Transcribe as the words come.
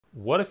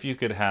What if you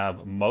could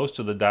have most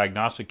of the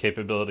diagnostic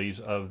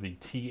capabilities of the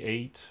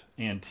T8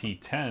 and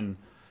T10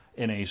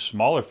 in a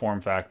smaller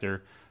form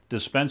factor,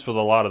 dispense with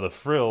a lot of the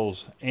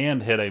frills,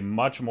 and hit a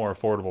much more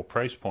affordable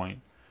price point?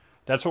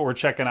 That's what we're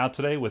checking out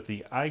today with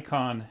the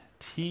Icon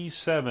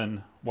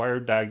T7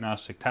 wired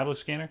diagnostic tablet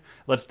scanner.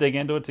 Let's dig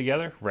into it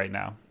together right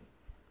now.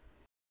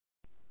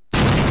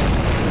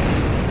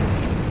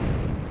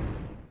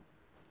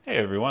 Hey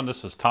everyone,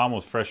 this is Tom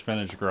with Fresh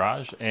Vintage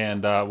Garage,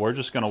 and we're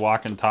just going to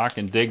walk and talk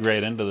and dig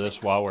right into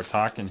this while we're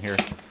talking here.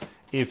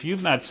 If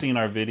you've not seen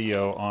our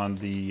video on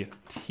the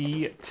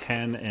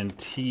T10 and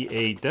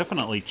T8,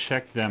 definitely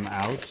check them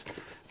out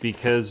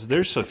because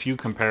there's a few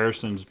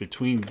comparisons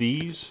between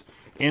these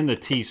and the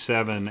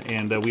T7,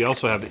 and we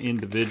also have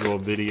individual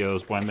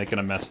videos. Boy, I'm making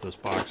a mess of this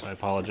box, I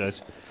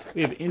apologize.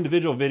 We have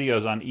individual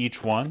videos on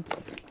each one,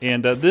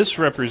 and this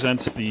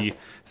represents the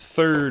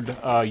third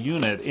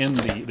unit in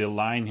the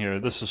line here.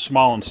 This is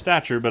small in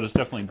stature, but it's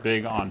definitely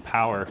big on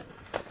power.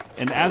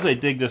 And as I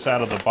dig this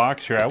out of the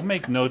box here, I'll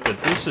make note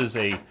that this is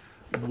a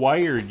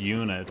wired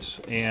unit,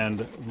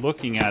 and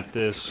looking at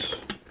this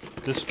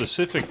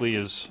specifically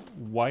is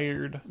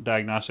wired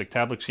diagnostic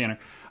tablet scanner.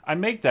 I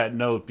make that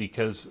note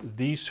because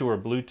these two are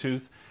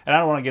Bluetooth, and I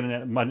don't want to get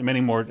into many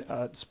more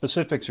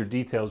specifics or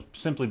details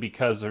simply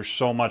because there's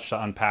so much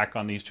to unpack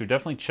on these two.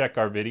 Definitely check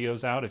our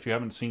videos out if you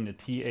haven't seen the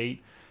T8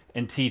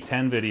 and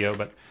T10 video,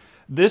 but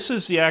this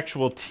is the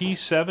actual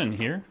T7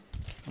 here.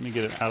 Let me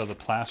get it out of the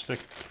plastic.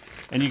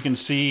 And you can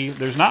see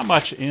there's not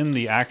much in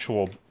the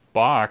actual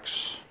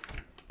box.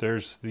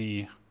 There's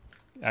the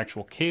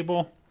actual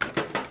cable.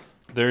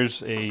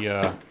 There's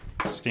a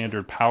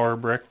standard power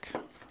brick.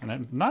 And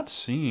I'm not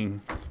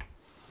seeing,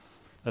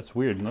 that's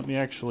weird. Let me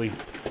actually,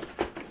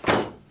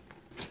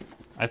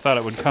 I thought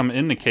it would come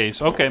in the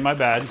case. Okay, my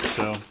bad.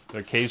 So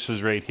the case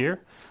is right here.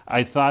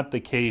 I thought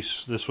the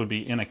case, this would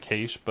be in a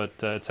case, but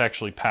it's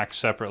actually packed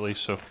separately.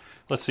 So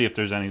let's see if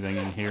there's anything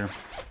in here.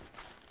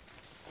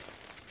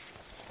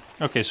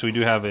 Okay, so we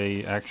do have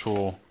a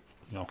actual,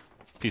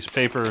 piece of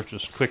paper,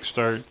 just quick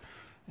start.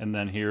 And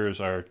then here is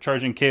our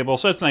charging cable.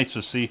 So it's nice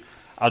to see.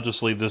 I'll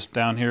just leave this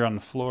down here on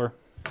the floor.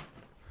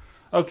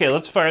 Okay,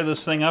 let's fire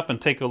this thing up and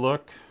take a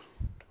look.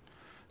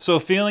 So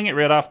feeling it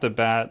right off the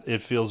bat,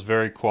 it feels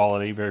very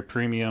quality, very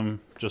premium,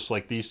 just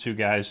like these two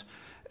guys.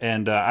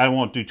 And I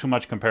won't do too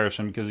much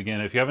comparison because, again,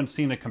 if you haven't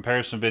seen the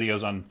comparison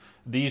videos on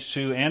these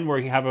two, and where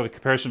you have a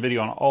comparison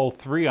video on all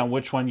three on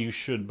which one you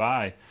should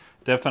buy,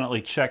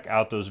 definitely check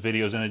out those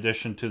videos in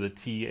addition to the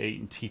T8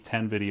 and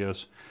T10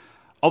 videos.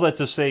 All that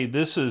to say,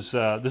 this is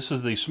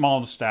the small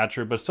in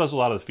stature, but it does a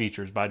lot of the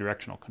features: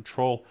 bi-directional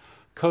control,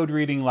 code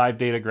reading, live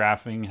data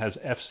graphing, has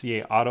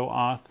FCA auto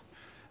auth,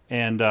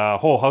 and a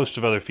whole host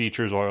of other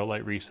features, oil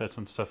light resets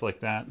and stuff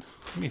like that.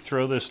 Let me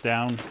throw this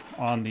down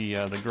on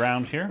the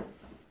ground here.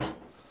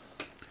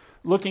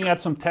 Looking at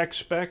some tech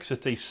specs,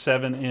 it's a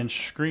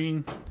 7-inch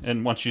screen,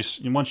 and once you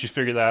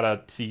figure that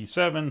out,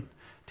 T7,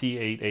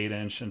 T8,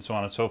 8-inch, and so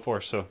on and so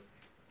forth. So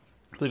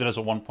I believe it has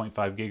a 1.5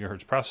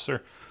 gigahertz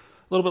processor.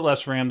 A little bit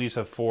less RAM. These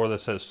have 4,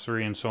 this has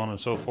 3, and so on and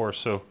so forth.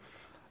 So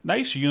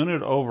nice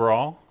unit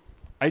overall.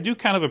 I do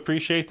kind of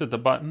appreciate that the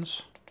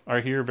buttons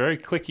are here, very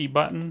clicky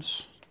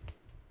buttons.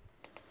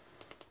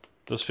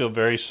 Those feel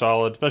very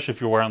solid, especially if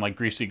you're wearing like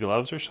greasy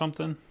gloves or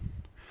something.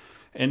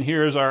 And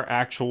here's our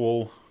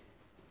actual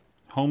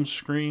home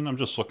screen. I'm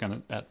just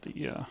looking at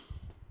the,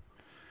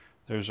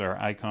 there's our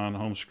Icon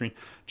home screen.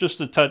 Just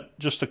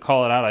to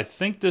call it out, I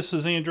think this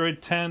is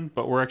Android 10,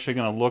 but we're actually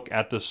going to look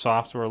at the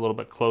software a little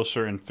bit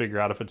closer and figure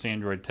out if it's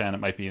Android 10. It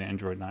might be an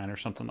Android 9 or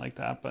something like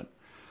that. But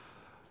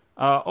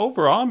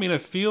overall, I mean,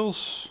 it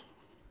feels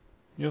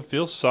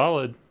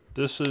solid.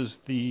 This is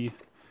the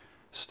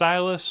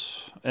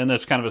stylus, and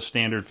that's kind of a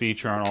standard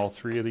feature on all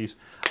three of these.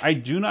 I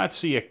do not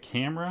see a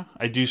camera.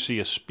 I do see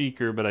a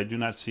speaker, but I do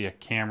not see a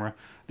camera.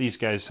 These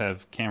guys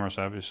have cameras,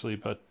 obviously,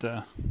 but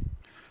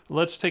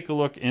let's take a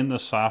look in the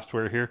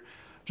software here.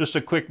 Just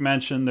a quick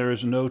mention, there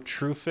is no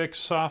TrueFix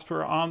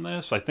software on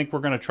this. I think we're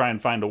going to try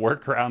and find a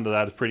workaround to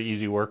that. It's a pretty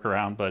easy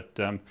workaround, but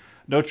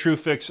no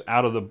TrueFix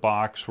out of the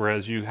box,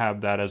 whereas you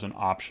have that as an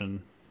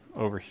option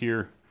over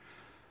here.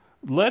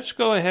 Let's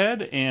go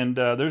ahead, and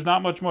there's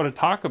not much more to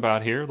talk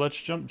about here. Let's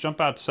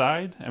jump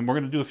outside, and we're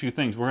going to do a few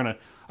things. We're going to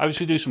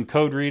obviously do some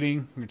code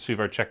reading. Let's see if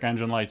our check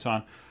engine light's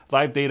on.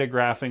 Live data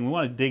graphing. We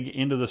want to dig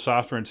into the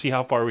software and see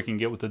how far we can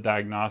get with the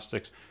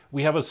diagnostics.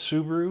 We have a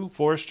Subaru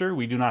Forester.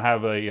 We do not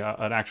have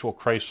an actual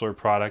Chrysler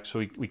product,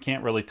 so we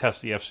can't really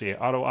test the FCA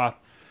auto auth.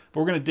 But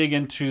we're going to dig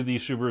into the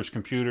Subaru's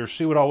computer,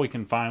 see what all we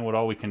can find, what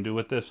all we can do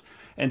with this,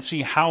 and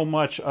see how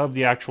much of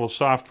the actual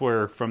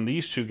software from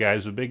these two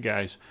guys, the big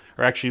guys,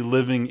 are actually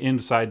living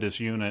inside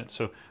this unit.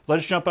 So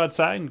let's jump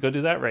outside and go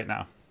do that right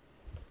now.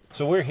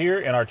 So we're here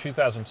in our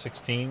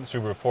 2016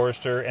 Subaru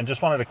Forester, and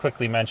just wanted to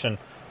quickly mention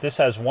this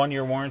has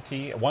 1-year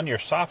warranty, 1-year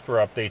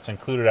software updates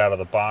included out of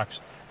the box,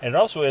 and it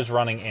also is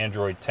running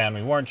Android 10.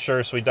 We weren't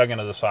sure, so we dug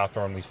into the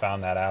software and we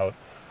found that out.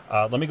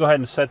 Let me go ahead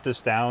and set this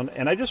down,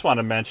 and I just want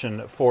to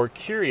mention, for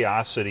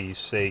curiosity's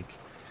sake,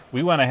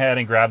 We went ahead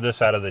and grabbed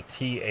this out of the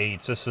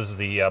T8. This is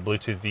the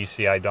Bluetooth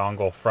VCI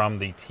dongle from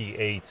the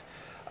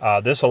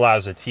T8. This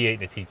allows the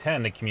T8 and the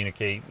T10 to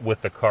communicate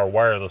with the car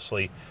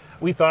wirelessly.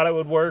 We thought it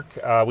would work.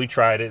 We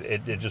tried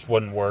it. It just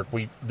wouldn't work.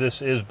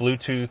 This is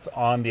Bluetooth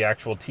on the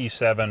actual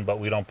T7, but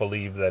we don't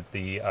believe that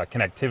the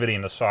connectivity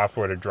and the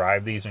software to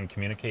drive these and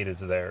communicate is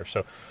there.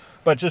 So,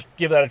 but just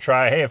give that a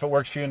try. Hey, if it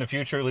works for you in the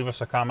future, leave us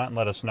a comment and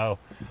let us know.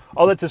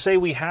 All that to say,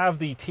 we have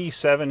the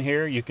T7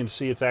 here. You can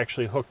see it's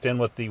actually hooked in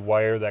with the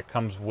wire that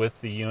comes with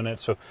the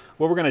unit. So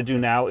what we're going to do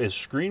now is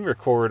screen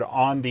record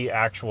on the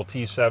actual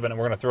T7, and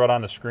we're going to throw it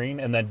on the screen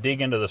and then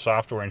dig into the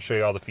software and show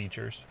you all the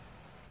features.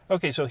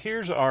 Okay, so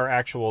here's our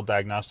actual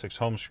Diagnostics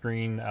home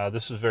screen.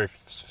 This is very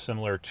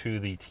similar to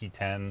the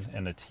T10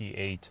 and the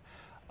T8.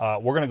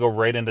 We're going to go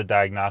right into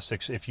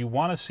Diagnostics. If you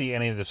want to see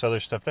any of this other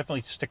stuff,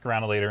 definitely stick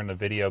around later in the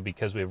video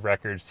because we have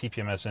records,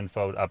 TPMS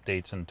info,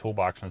 updates, and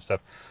toolbox and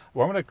stuff.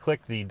 Well, I'm going to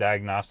click the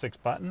Diagnostics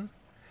button,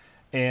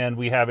 and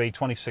we have a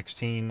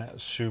 2016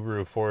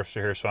 Subaru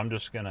Forester here, so I'm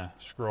just going to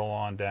scroll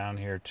on down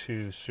here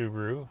to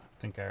Subaru.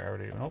 I think I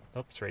already, oh,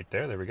 it's right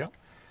there. There we go.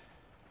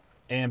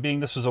 And being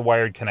this is a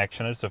wired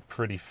connection, it's a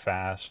pretty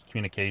fast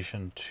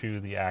communication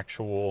to the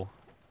actual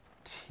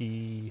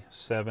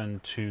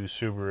T7 to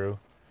Subaru.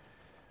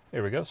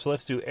 There we go. So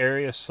let's do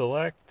area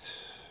select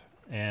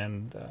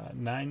and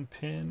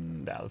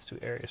 9-pin. Now let's do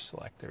area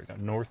select. There we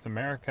go. North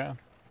America.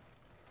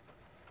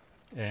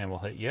 And we'll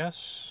hit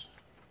yes.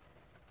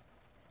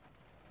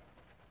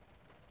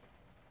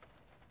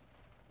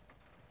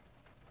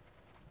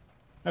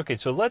 Okay,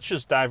 so let's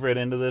just dive right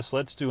into this.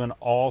 Let's do an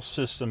all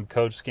system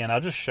code scan. I'll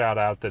just shout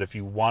out that if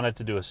you wanted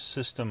to do a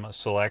system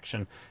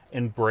selection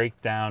and break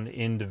down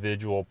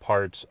individual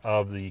parts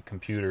of the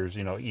computers,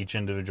 you know, each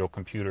individual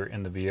computer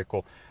in the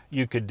vehicle,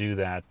 you could do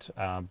that.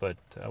 But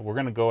we're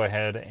going to go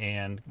ahead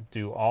and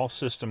do all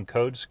system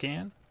code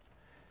scan.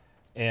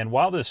 And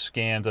while this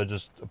scans, I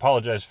just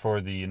apologize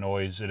for the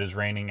noise. It is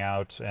raining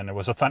out, and there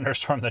was a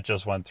thunderstorm that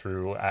just went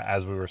through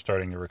as we were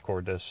starting to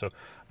record this. So,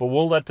 but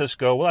we'll let this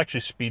go. We'll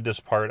actually speed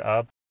this part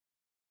up.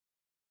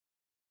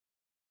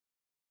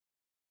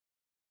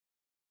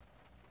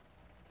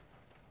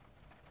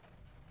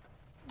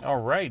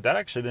 All right, that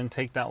actually didn't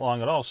take that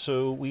long at all.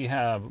 So we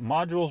have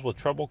modules with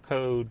trouble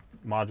code,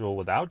 module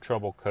without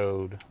trouble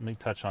code. Let me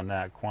touch on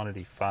that.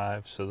 Quantity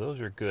 5. So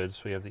those are good.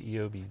 So we have the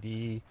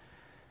EOBD,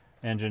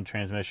 engine,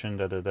 transmission,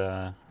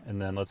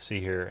 and then let's see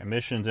here,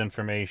 emissions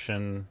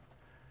information.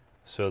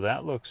 So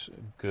that looks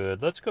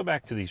good. Let's go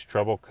back to these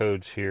trouble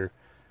codes here.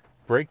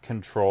 Brake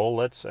control.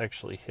 Let's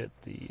actually hit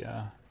the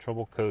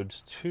trouble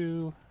codes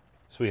 2.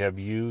 So we have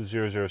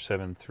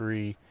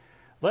U0073.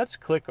 Let's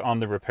click on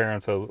the repair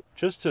info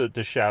just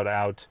to shout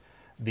out.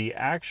 The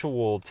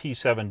actual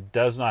T7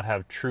 does not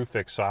have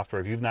TrueFix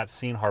software. If you've not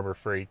seen Harbor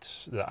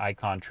Freight's, the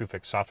Icon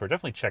TrueFix software,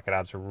 definitely check it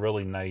out. It's a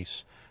really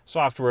nice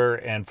software,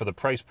 and for the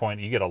price point,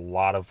 you get a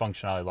lot of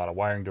functionality, a lot of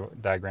wiring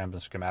diagrams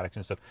and schematics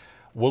and stuff.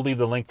 We'll leave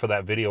the link for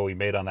that video we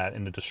made on that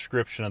in the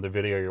description of the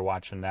video you're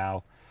watching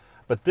now.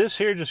 But this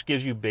here just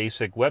gives you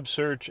basic web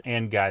search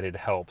and guided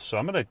help. So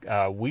I'm going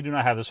to, we do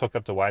not have this hooked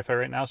up to Wi-Fi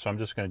right now, so I'm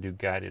just going to do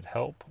guided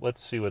help.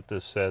 Let's see what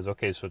this says.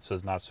 Okay, so it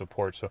says not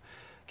support. So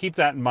keep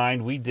that in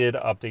mind. We did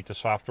update the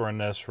software in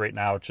this. Right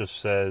now it just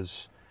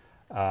says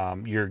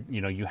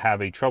you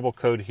have a trouble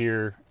code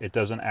here. It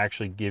doesn't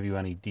actually give you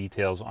any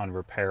details on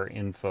repair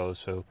info.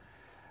 So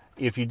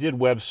if you did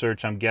web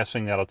search, I'm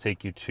guessing that'll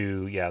take you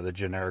to, the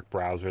generic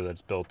browser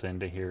that's built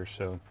into here.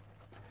 So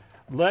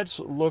let's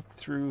look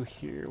through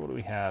here. What do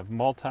we have?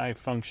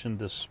 Multi-function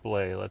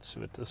display. Let's see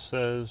what this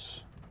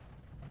says.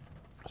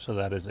 So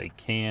that is a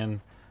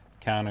CAN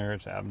counter.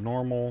 It's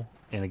abnormal.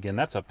 And again,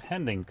 that's a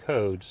pending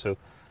code. So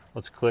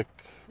let's click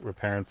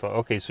repair info.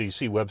 Okay, so you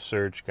see web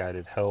search,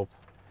 guided help.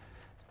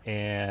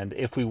 And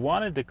if we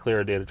wanted to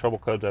clear data, trouble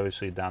codes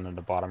obviously down in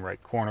the bottom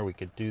right corner, we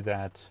could do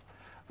that.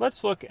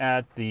 Let's look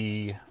at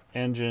the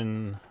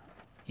engine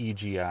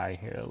EGI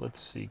here. Let's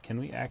see, can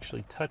we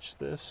actually touch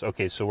this?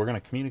 Okay, so we're going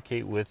to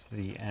communicate with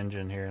the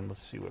engine here, and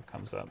let's see what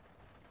comes up.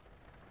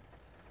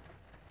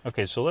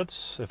 Okay, so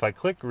if I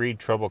click read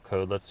trouble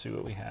code, let's see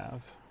what we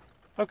have.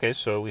 Okay,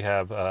 so we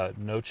have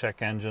no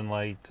check engine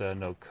light,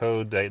 no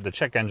code. The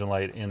check engine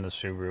light in the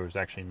Subaru is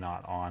actually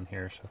not on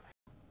here.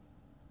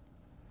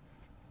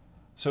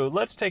 So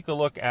let's take a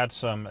look at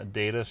some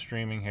data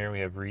streaming here. We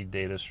have read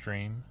data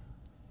stream.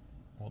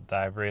 We'll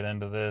dive right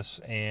into this,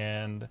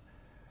 and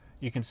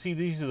you can see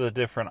these are the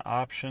different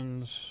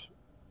options,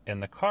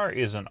 and the car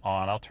isn't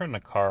on. I'll turn the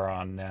car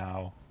on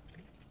now.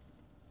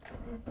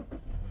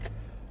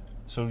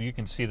 So you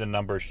can see the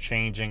numbers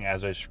changing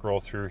as I scroll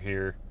through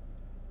here.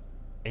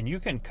 And you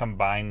can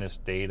combine this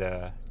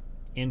data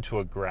into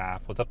a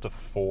graph with up to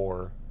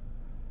 4.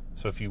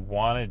 So if you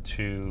wanted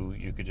to,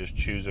 you could just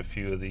choose a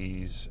few of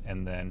these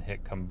and then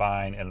hit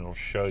combine, and it'll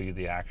show you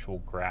the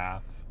actual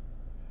graph.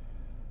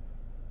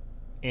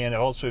 And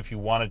also, if you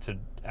wanted to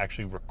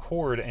actually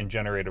record and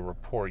generate a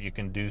report, you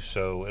can do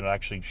so. It'll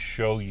actually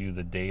show you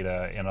the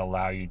data and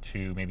allow you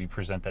to maybe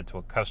present that to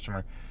a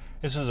customer.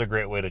 This is a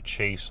great way to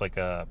chase like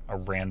a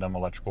random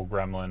electrical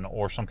gremlin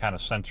or some kind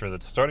of sensor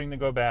that's starting to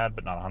go bad,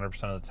 but not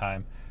 100% of the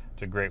time.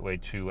 It's a great way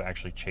to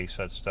actually chase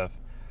that stuff.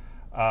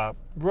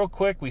 Real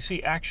quick, we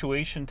see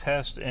actuation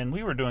test, and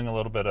we were doing a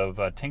little bit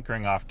of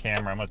tinkering off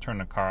camera. I'm going to turn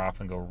the car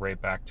off and go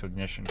right back to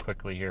ignition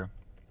quickly here.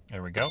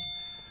 There we go.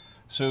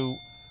 So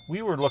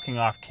we were looking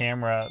off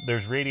camera.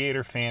 There's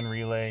radiator fan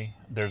relay.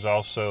 There's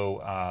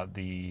also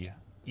the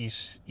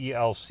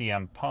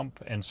ELCM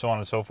pump and so on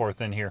and so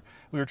forth in here.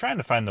 We were trying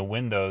to find the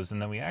windows,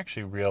 and then we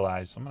actually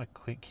realized, I'm going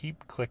to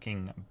keep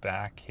clicking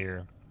back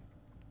here.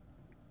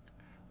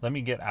 Let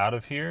me get out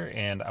of here,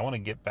 and I want to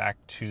get back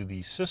to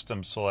the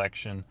system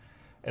selection,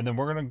 and then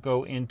we're going to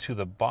go into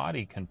the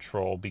body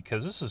control,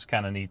 because this is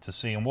kind of neat to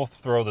see, and we'll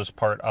throw this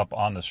part up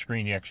on the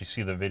screen. You actually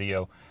see the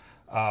video.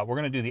 We're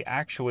going to do the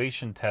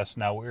actuation test.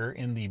 Now we're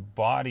in the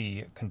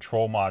body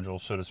control module,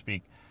 so to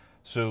speak.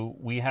 So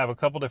we have a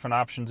couple different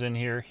options in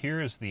here. Here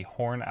is the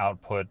horn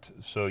output.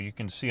 So you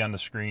can see on the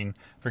screen,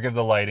 forgive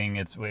the lighting,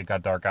 it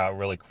got dark out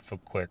really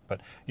quick, but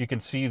you can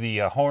see the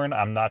horn.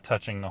 I'm not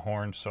touching the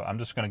horn, so I'm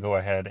just going to go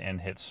ahead and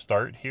hit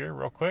start here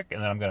real quick,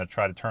 and then I'm going to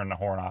try to turn the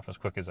horn off as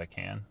quick as I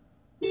can.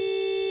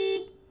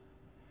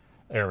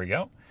 There we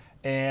go.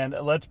 And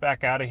let's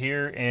back out of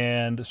here.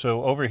 And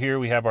so over here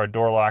we have our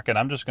door lock, and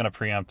I'm just going to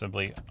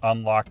preemptively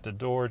unlock the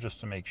door just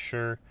to make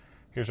sure.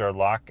 Here's our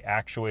lock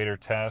actuator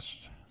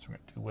test. So we're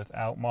going to do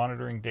without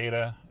monitoring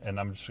data, and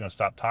I'm just going to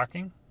stop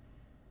talking.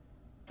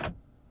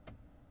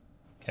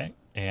 Okay,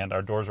 and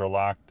our doors are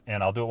locked,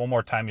 and I'll do it one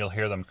more time. You'll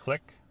hear them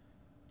click.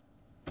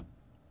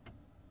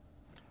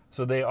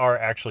 So they are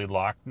actually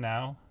locked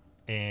now,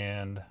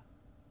 and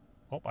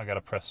oh, I got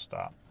to press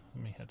stop.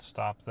 Let me hit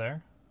stop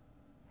there.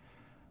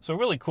 So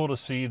really cool to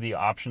see the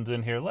options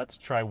in here. Let's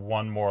try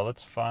one more.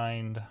 Let's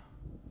find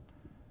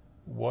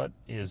what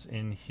is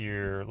in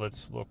here.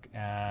 Let's look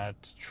at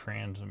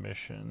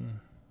transmission.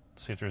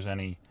 See if there's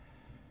any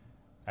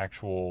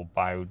actual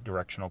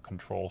bi-directional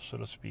control, so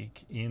to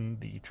speak, in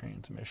the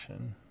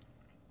transmission.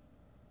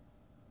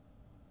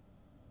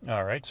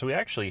 All right, so we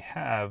actually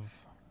have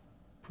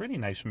pretty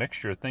nice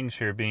mixture of things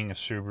here. Being a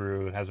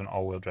Subaru, it has an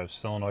all-wheel drive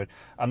solenoid.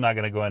 I'm not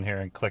going to go in here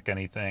and click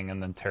anything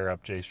and then tear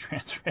up Jay's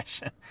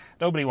transmission.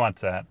 Nobody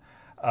wants that.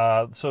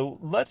 So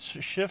let's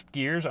shift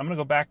gears. I'm going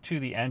to go back to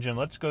the engine.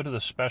 Let's go to the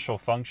special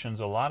functions.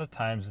 A lot of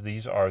times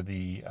these are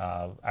the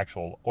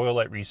actual oil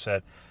light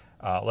reset,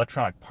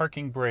 electronic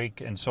parking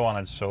brake, and so on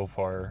and so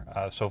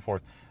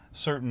forth.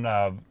 Certain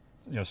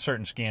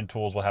certain scan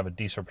tools will have a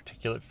diesel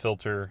particulate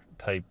filter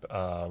type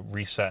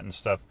reset and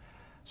stuff.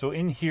 So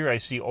in here I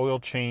see oil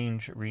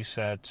change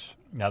reset.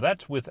 Now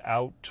that's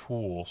without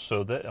tools.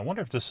 So that, I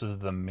wonder if this is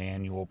the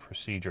manual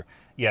procedure.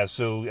 Yeah,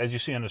 so as you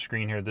see on the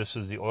screen here, this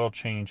is the oil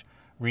change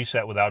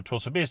reset without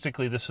tools. So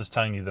basically this is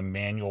telling you the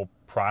manual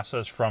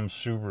process from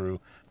Subaru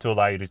to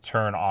allow you to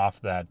turn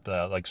off that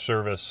like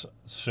service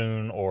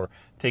soon, or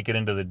take it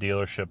into the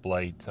dealership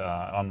light.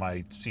 On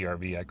my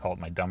CRV, I call it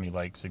my dummy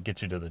light, because it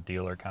gets you to the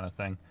dealer kind of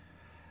thing.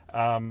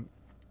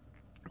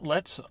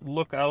 Let's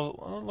look out.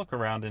 I'll look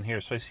around in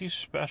here. So I see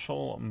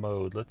special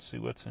mode. Let's see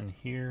what's in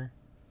here.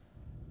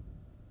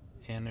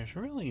 And there's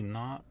really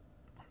not.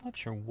 I'm not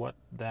sure what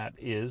that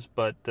is,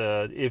 but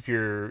if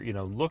you're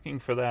looking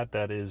for that,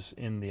 that is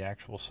in the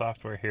actual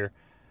software here.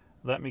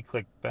 Let me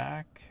click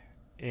back,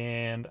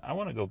 and I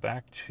want to go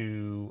back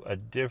to a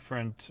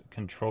different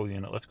control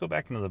unit. Let's go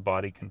back into the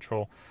body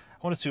control.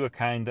 I want to see what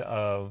kind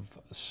of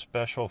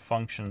special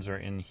functions are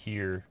in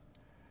here.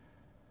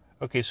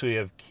 Okay, so we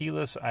have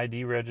keyless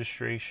ID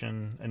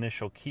registration,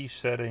 initial key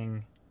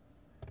setting,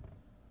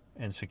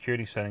 and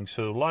security settings.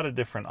 So a lot of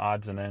different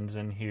odds and ends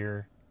in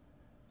here.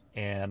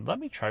 And let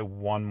me try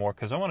one more,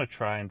 because I want to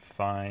try and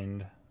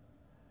find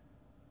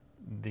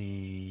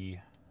the...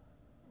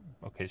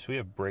 Okay, so we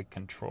have brake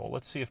control.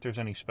 Let's see if there's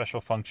any special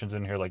functions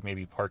in here, like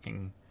maybe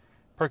parking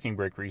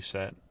brake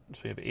reset.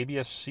 So we have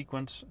ABS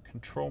sequence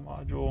control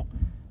module,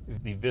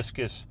 the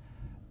viscous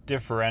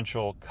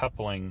differential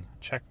coupling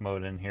check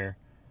mode in here.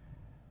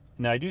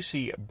 Now I do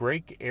see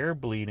brake air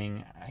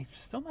bleeding. I'm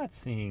still not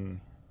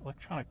seeing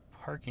electronic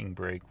parking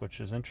brake,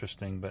 which is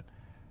interesting, but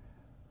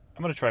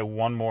I'm going to try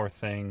one more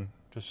thing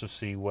just to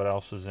see what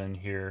else is in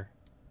here.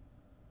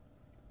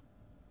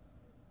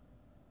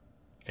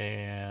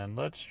 And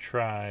let's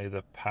try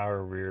the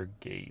power rear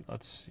gate.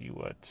 Let's see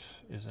what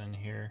is in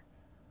here.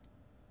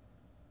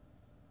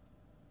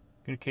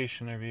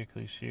 Communication or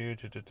vehicle ECU.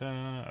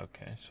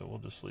 Okay, so we'll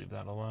just leave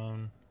that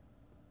alone.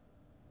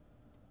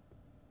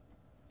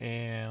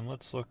 And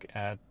let's look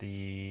at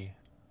the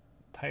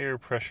tire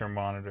pressure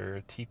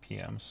monitor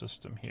TPM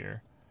system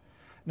here.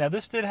 Now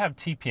this did have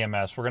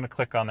TPMS. We're going to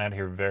click on that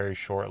here very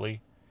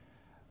shortly.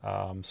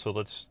 So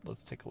let's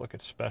take a look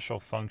at special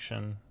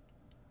function.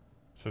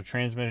 So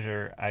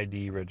transmitter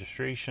ID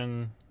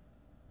registration.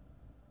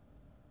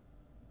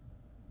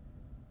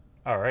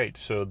 All right,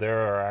 so there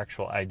are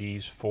actual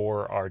IDs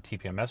for our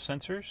TPMS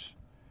sensors.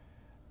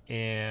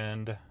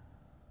 And here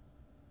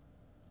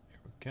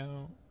we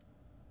go.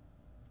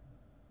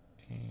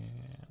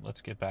 And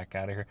let's get back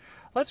out of here.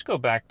 Let's go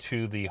back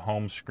to the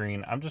home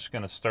screen. I'm just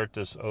going to start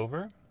this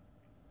over.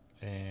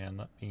 And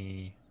let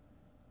me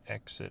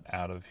exit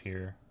out of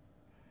here.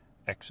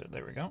 Exit,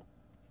 there we go.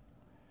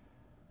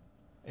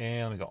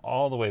 And let me go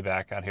all the way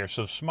back out here.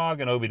 So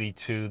smog and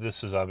OBD2,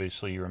 this is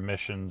obviously your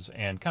emissions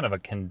and kind of a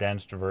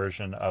condensed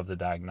version of the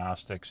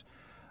diagnostics.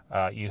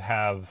 You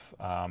have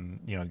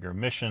your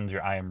emissions,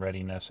 your IM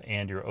readiness,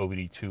 and your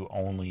OBD2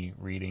 only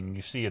reading.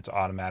 You see it's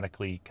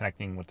automatically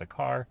connecting with the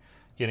car,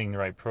 getting the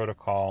right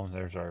protocol.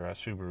 There's our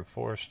Subaru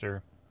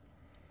Forester.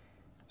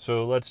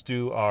 So let's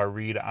do our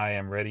read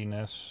IM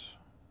readiness.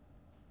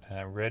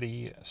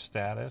 Ready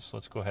status.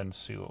 Let's go ahead and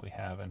see what we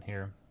have in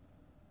here.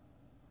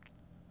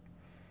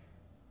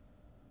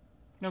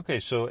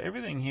 Okay, so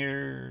everything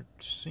here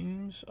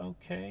seems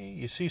okay.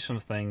 You see some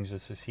things.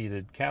 This is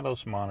heated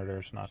catalyst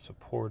monitors not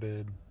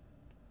supported.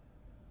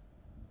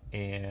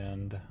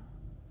 And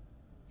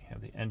you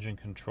have the engine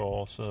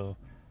control. So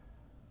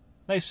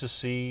nice to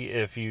see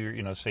if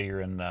you say you're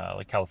in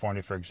like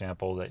California, for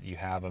example, that you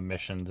have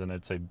emissions and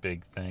it's a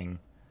big thing.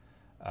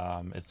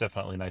 It's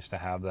definitely nice to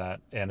have that.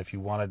 And if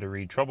you wanted to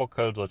read trouble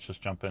codes, let's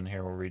just jump in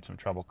here. We'll read some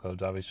trouble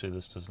codes. Obviously,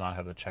 this does not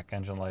have the check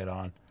engine light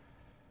on.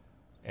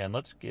 And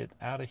let's get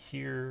out of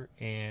here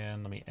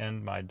and let me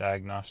end my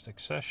diagnostic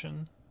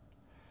session.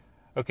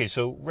 Okay,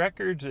 so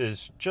records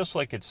is just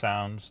like it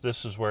sounds.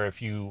 This is where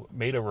if you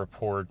made a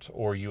report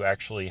or you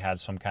actually had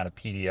some kind of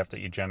PDF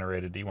that you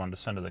generated that you wanted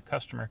to send to the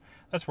customer,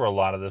 that's where a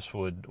lot of this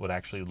would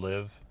actually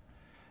live.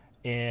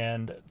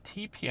 And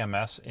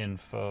TPMS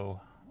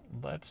info,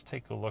 let's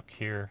take a look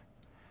here.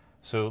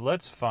 So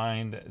let's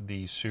find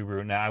the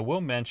Subaru. Now I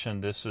will mention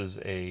this is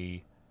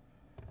a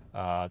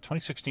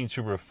 2016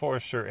 Subaru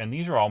Forester, and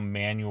these are all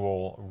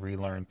manual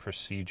relearn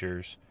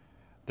procedures.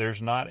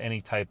 There's not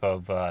any type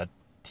of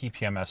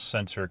TPMS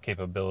sensor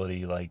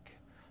capability like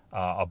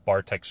a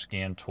Bartek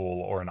scan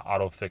tool or an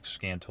AutoFix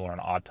scan tool or an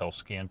Autel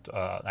scan,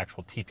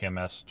 actual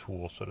TPMS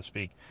tool, so to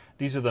speak.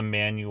 These are the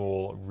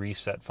manual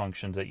reset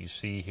functions that you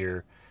see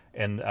here,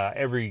 and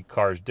every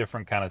car is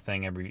different kind of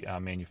thing. Every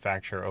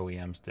manufacturer,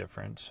 OEM is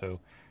different. So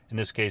in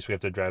this case, we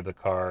have to drive the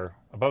car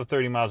above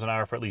 30 miles an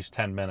hour for at least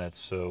 10 minutes.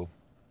 So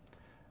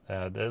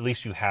at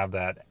least you have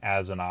that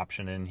as an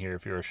option in here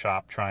if you're a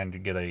shop trying to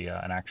get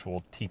an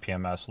actual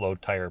TPMS, low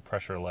tire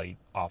pressure light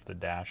off the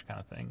dash kind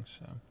of thing.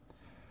 So.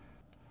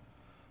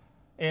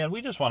 And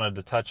we just wanted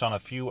to touch on a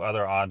few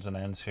other odds and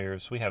ends here.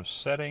 So we have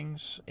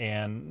settings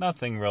and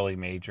nothing really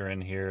major in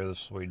here.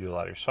 This is where you do a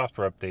lot of your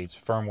software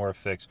updates, firmware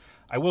fix.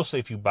 I will say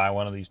if you buy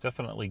one of these,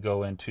 definitely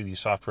go into the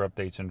software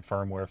updates and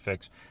firmware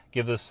fix.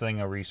 Give this thing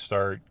a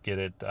restart, get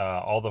it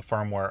all the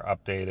firmware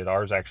updated.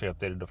 Ours actually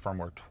updated the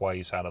firmware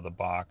twice out of the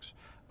box.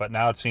 But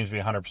now it seems to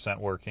be 100%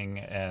 working,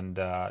 and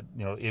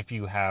if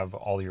you have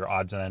all your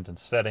odds and ends and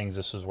settings,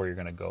 this is where you're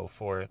going to go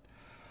for it.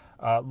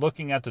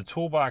 Looking at the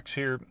toolbox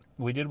here,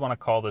 we did want to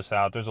call this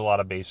out. There's a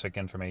lot of basic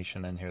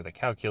information in here, the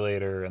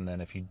calculator, and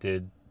then if you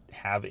did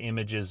have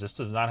images, this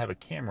does not have a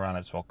camera on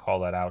it, so I'll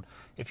call that out.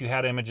 If you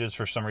had images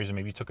for some reason,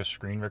 maybe you took a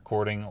screen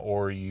recording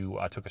or you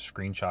took a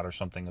screenshot or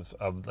something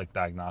of like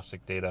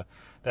diagnostic data,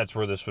 that's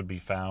where this would be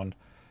found.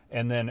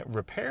 And then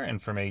repair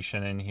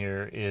information in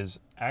here is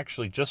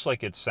actually just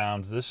like it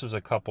sounds. This is a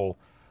couple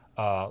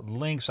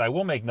links. I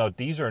will make note,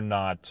 these are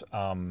not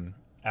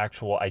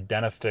actual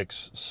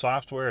Identifix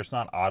software. It's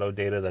not auto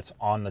data that's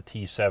on the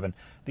T7.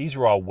 These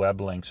are all web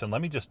links. And let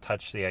me just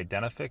touch the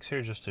Identifix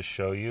here just to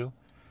show you.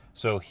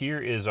 So here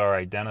is our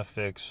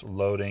Identifix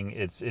loading.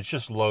 It's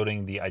just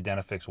loading the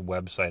Identifix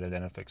website,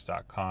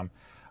 identifix.com.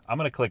 I'm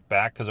going to click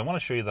back because I want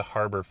to show you the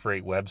Harbor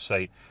Freight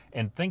website,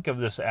 and think of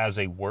this as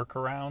a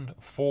workaround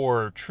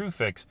for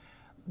TrueFix.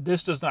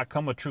 This does not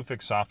come with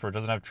TrueFix software. It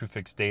doesn't have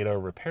TrueFix data or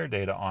repair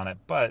data on it,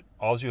 but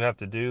all you have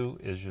to do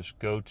is just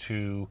go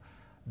to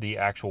the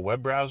actual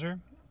web browser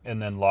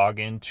and then log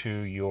into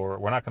your,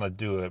 we're not going to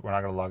do it, we're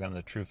not going to log into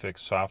the TrueFix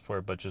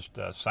software, but just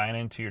sign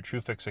into your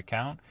TrueFix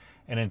account,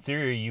 and in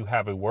theory you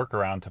have a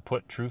workaround to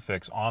put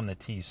TrueFix on the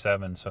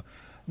T7. So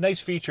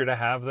nice feature to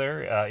have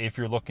there if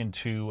you're looking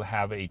to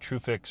have a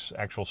TrueFix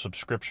actual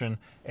subscription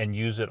and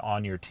use it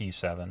on your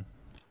T7.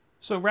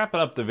 So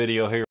wrapping up the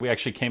video here, we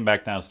actually came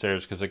back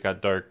downstairs because it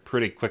got dark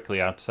pretty quickly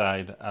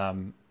outside.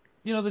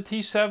 The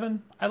T7,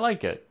 I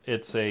like it.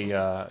 It's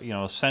a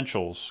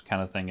essentials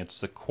kind of thing. It's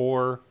the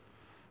core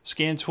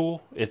scan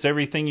tool. It's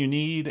everything you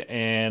need,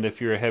 and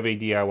if you're a heavy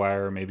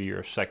DIYer, maybe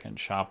you're a second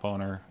shop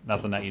owner,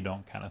 nothing that you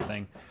don't kind of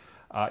thing.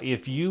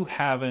 If you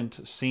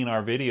haven't seen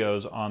our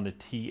videos on the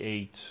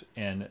T8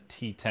 and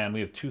T10, we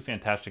have two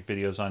fantastic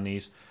videos on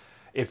these.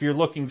 If you're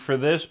looking for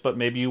this, but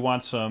maybe you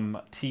want some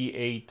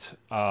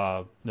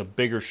T8, the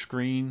bigger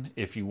screen,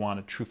 if you want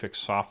a TrueFix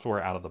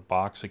software out of the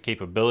box, the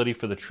capability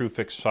for the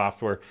TrueFix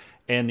software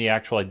and the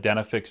actual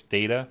Identifix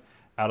data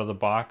out of the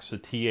box, the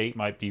T8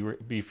 might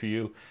be for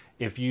you.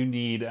 If you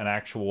need an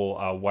actual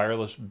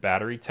wireless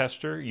battery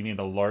tester, you need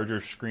a larger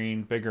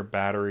screen, bigger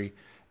battery,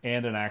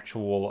 and an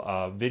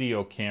actual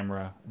video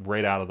camera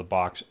right out of the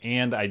box,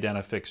 and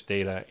Identifix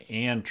data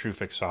and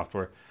TrueFix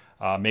software,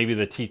 maybe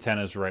the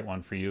T10 is the right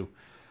one for you.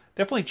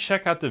 definitely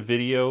check out the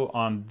video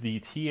on the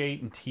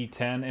T8 and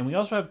T10. And we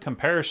also have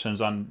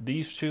comparisons on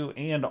these two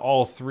and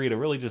all three to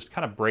really just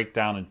kind of break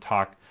down and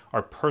talk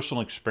our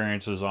personal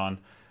experiences on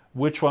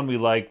which one we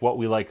like, what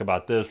we like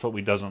about this, what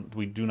we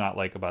do not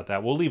like about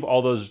that. We'll leave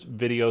all those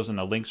videos in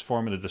the links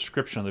form in the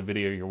description of the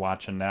video you're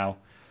watching now.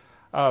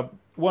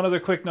 One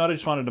other quick note I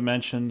just wanted to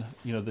mention,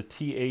 you know, the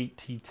T8,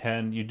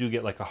 T10, you do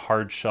get like a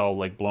hard shell,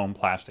 like blown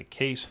plastic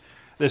case.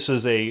 This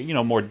is a, you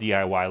know, more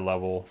DIY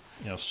level,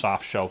 you know,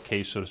 soft shell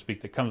case, so to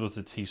speak, that comes with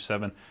the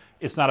T7.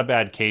 It's not a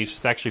bad case.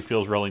 It actually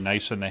feels really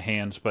nice in the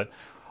hands, but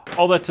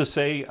all that to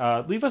say,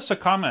 leave us a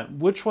comment.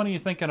 Which one are you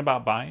thinking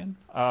about buying?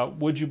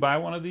 Would you buy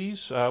one of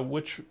these?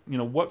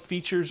 What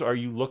features are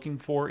you looking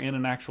for in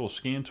an actual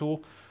scan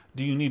tool?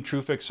 Do you need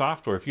TrueFix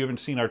software? If you haven't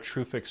seen our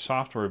TrueFix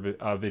software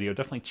video,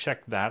 definitely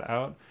check that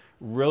out.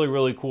 Really,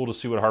 really cool to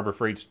see what Harbor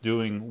Freight's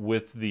doing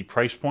with the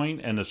price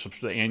point and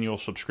the annual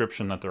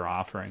subscription that they're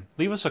offering.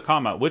 Leave us a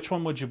comment. Which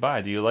one would you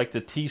buy? Do you like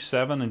the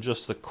T7 and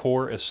just the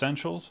core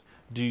essentials?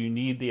 Do you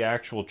need the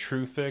actual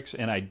TrueFix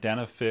and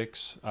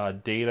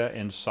Identifix data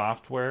and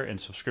software and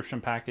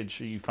subscription package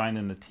that you find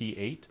in the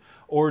T8?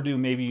 Or do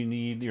maybe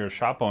you're a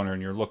shop owner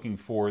and you're looking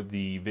for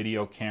the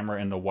video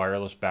camera and the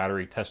wireless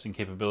battery testing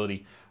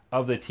capability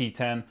of the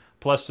T10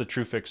 plus the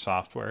TrueFix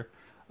software?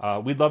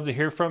 We'd love to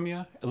hear from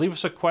you. Leave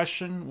us a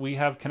question. We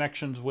have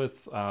connections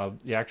with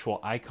the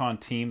actual Icon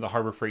team, the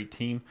Harbor Freight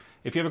team.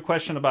 If you have a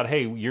question about,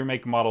 hey, your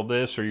make model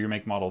this or your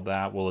make model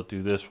that, will it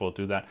do this, will it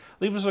do that?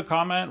 Leave us a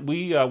comment.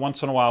 We,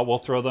 once in a while, we'll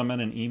throw them in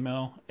an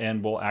email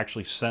and we'll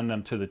actually send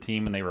them to the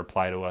team and they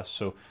reply to us.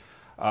 So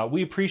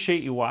we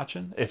appreciate you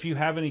watching. If you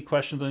have any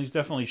questions on these,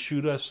 definitely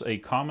shoot us a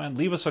comment.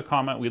 Leave us a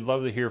comment. We'd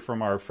love to hear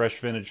from our Fresh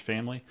Vintage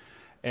family.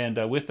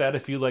 And with that,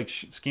 if you like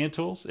scan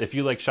tools, if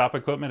you like shop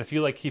equipment, if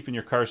you like keeping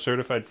your car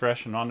certified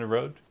fresh and on the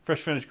road,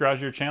 Fresh Vintage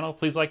Garage, your channel,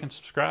 please like and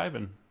subscribe.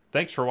 And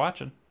thanks for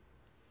watching.